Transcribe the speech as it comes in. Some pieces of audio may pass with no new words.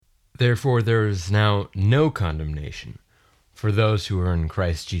Therefore, there is now no condemnation for those who are in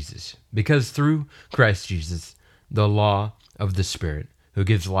Christ Jesus, because through Christ Jesus, the law of the Spirit who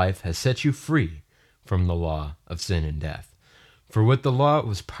gives life has set you free from the law of sin and death. For what the law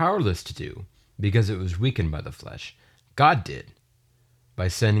was powerless to do, because it was weakened by the flesh, God did, by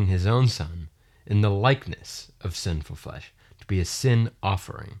sending his own Son in the likeness of sinful flesh, to be a sin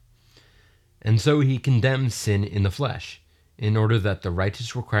offering. And so he condemned sin in the flesh, in order that the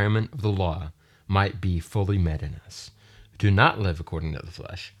righteous requirement of the law might be fully met in us, who do not live according to the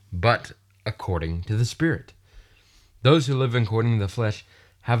flesh, but according to the Spirit. Those who live according to the flesh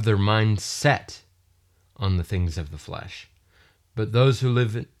have their mind set on the things of the flesh, but those who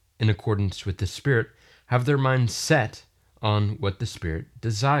live in accordance with the Spirit have their mind set on what the Spirit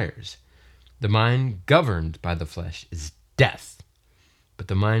desires. The mind governed by the flesh is death, but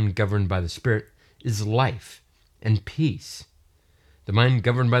the mind governed by the Spirit is life and peace. The mind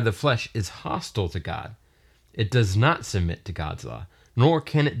governed by the flesh is hostile to God. It does not submit to God's law, nor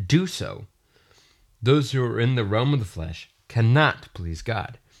can it do so. Those who are in the realm of the flesh cannot please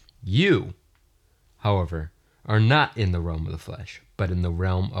God. You, however, are not in the realm of the flesh, but in the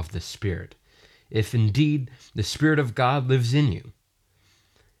realm of the Spirit, if indeed the Spirit of God lives in you.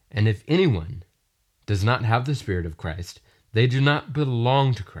 And if anyone does not have the Spirit of Christ, they do not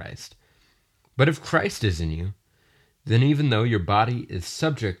belong to Christ. But if Christ is in you, then even though your body is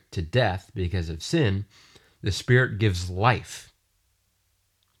subject to death because of sin, the Spirit gives life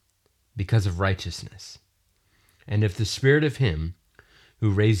because of righteousness. And if the Spirit of him who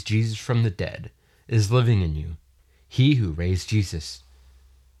raised Jesus from the dead is living in you, he who raised Jesus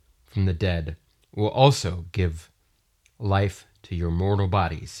from the dead will also give life to your mortal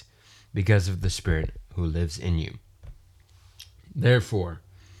bodies because of the Spirit who lives in you. Therefore,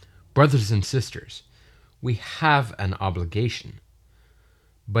 brothers and sisters, we have an obligation,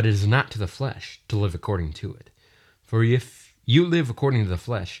 but it is not to the flesh to live according to it. For if you live according to the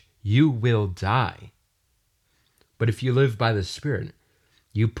flesh, you will die. But if you live by the Spirit,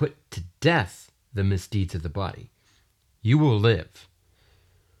 you put to death the misdeeds of the body. You will live.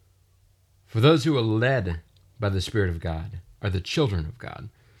 For those who are led by the Spirit of God are the children of God.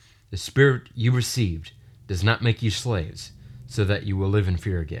 The Spirit you received does not make you slaves, so that you will live in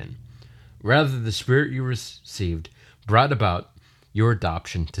fear again. Rather, the Spirit you received brought about your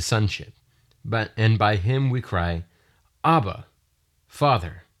adoption to sonship, and by him we cry, Abba,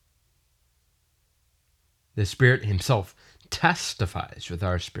 Father. The Spirit himself testifies with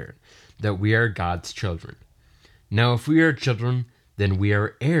our spirit that we are God's children. Now, if we are children, then we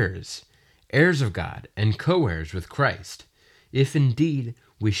are heirs, heirs of God, and co-heirs with Christ, if indeed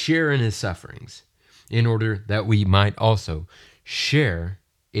we share in his sufferings, in order that we might also share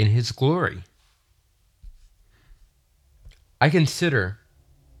in his glory. I consider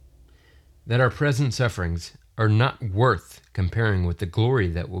that our present sufferings are not worth comparing with the glory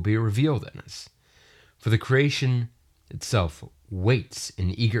that will be revealed in us. For the creation itself waits in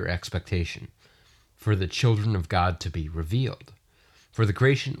eager expectation for the children of God to be revealed. For the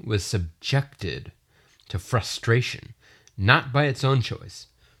creation was subjected to frustration, not by its own choice,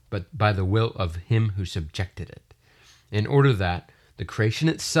 but by the will of him who subjected it, in order that the creation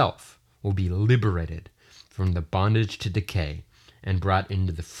itself will be liberated from the bondage to decay and brought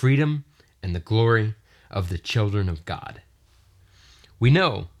into the freedom and the glory of the children of God. We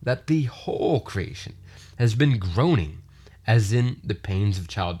know that the whole creation has been groaning as in the pains of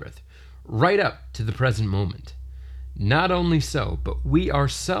childbirth, right up to the present moment. Not only so, but we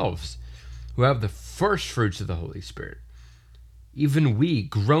ourselves, who have the first fruits of the Holy Spirit, even we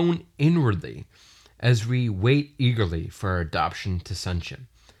groan inwardly as we wait eagerly for our adoption to sonship,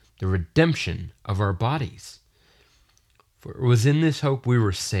 the redemption of our bodies. For it was in this hope we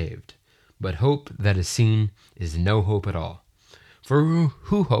were saved, but hope that is seen is no hope at all. For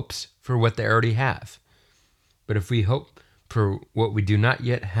who hopes for what they already have? But if we hope for what we do not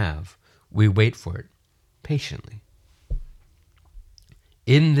yet have, we wait for it patiently.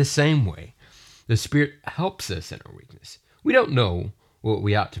 In the same way, the Spirit helps us in our weakness. We don't know what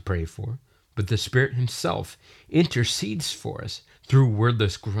we ought to pray for, but the Spirit himself intercedes for us through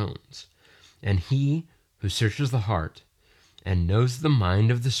wordless groans. And he who searches the heart and knows the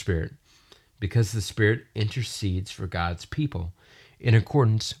mind of the Spirit, because the Spirit intercedes for God's people in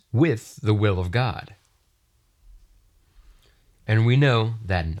accordance with the will of God. And we know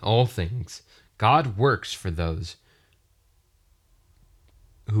that in all things, God works for those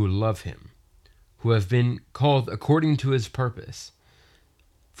who love him, who have been called according to his purpose.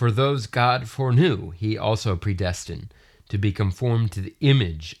 For those God foreknew, he also predestined to be conformed to the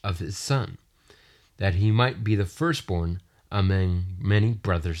image of his Son, that he might be the firstborn among many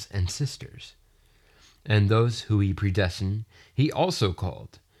brothers and sisters. And those who he predestined, he also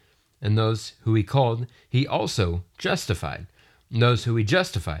called. And those who he called, he also justified. And those who he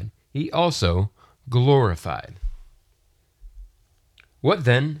justified, he also glorified. What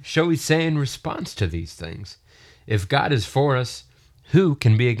then shall we say in response to these things? If God is for us, who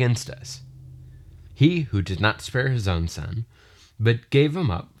can be against us? He who did not spare his own son, but gave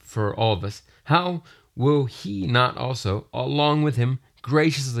him up for all of us, how will he not also, along with him,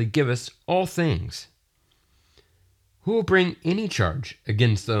 graciously give us all things? Who will bring any charge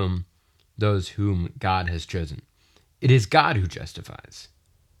against those whom God has chosen? It is God who justifies.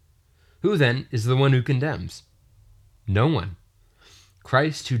 Who then is the one who condemns? No one.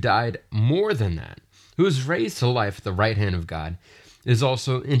 Christ, who died more than that, who was raised to life at the right hand of God, is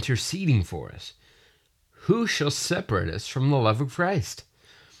also interceding for us. Who shall separate us from the love of Christ?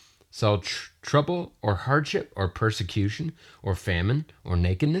 Shall trouble or hardship or persecution or famine or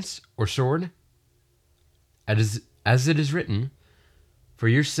nakedness or sword? As it is written, for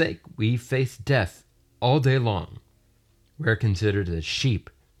your sake we face death all day long. We are considered as sheep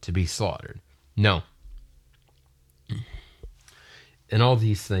to be slaughtered. No. In all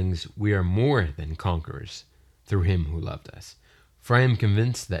these things we are more than conquerors through him who loved us. For I am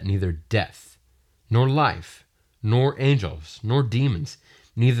convinced that neither death, nor life, nor angels, nor demons,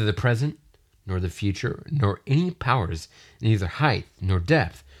 neither the present, nor the future, nor any powers, neither height, nor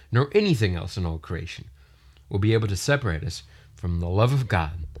depth, nor anything else in all creation, will be able to separate us from the love of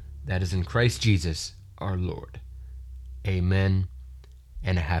God that is in Christ Jesus our Lord. Amen,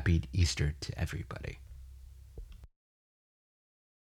 and a happy Easter to everybody.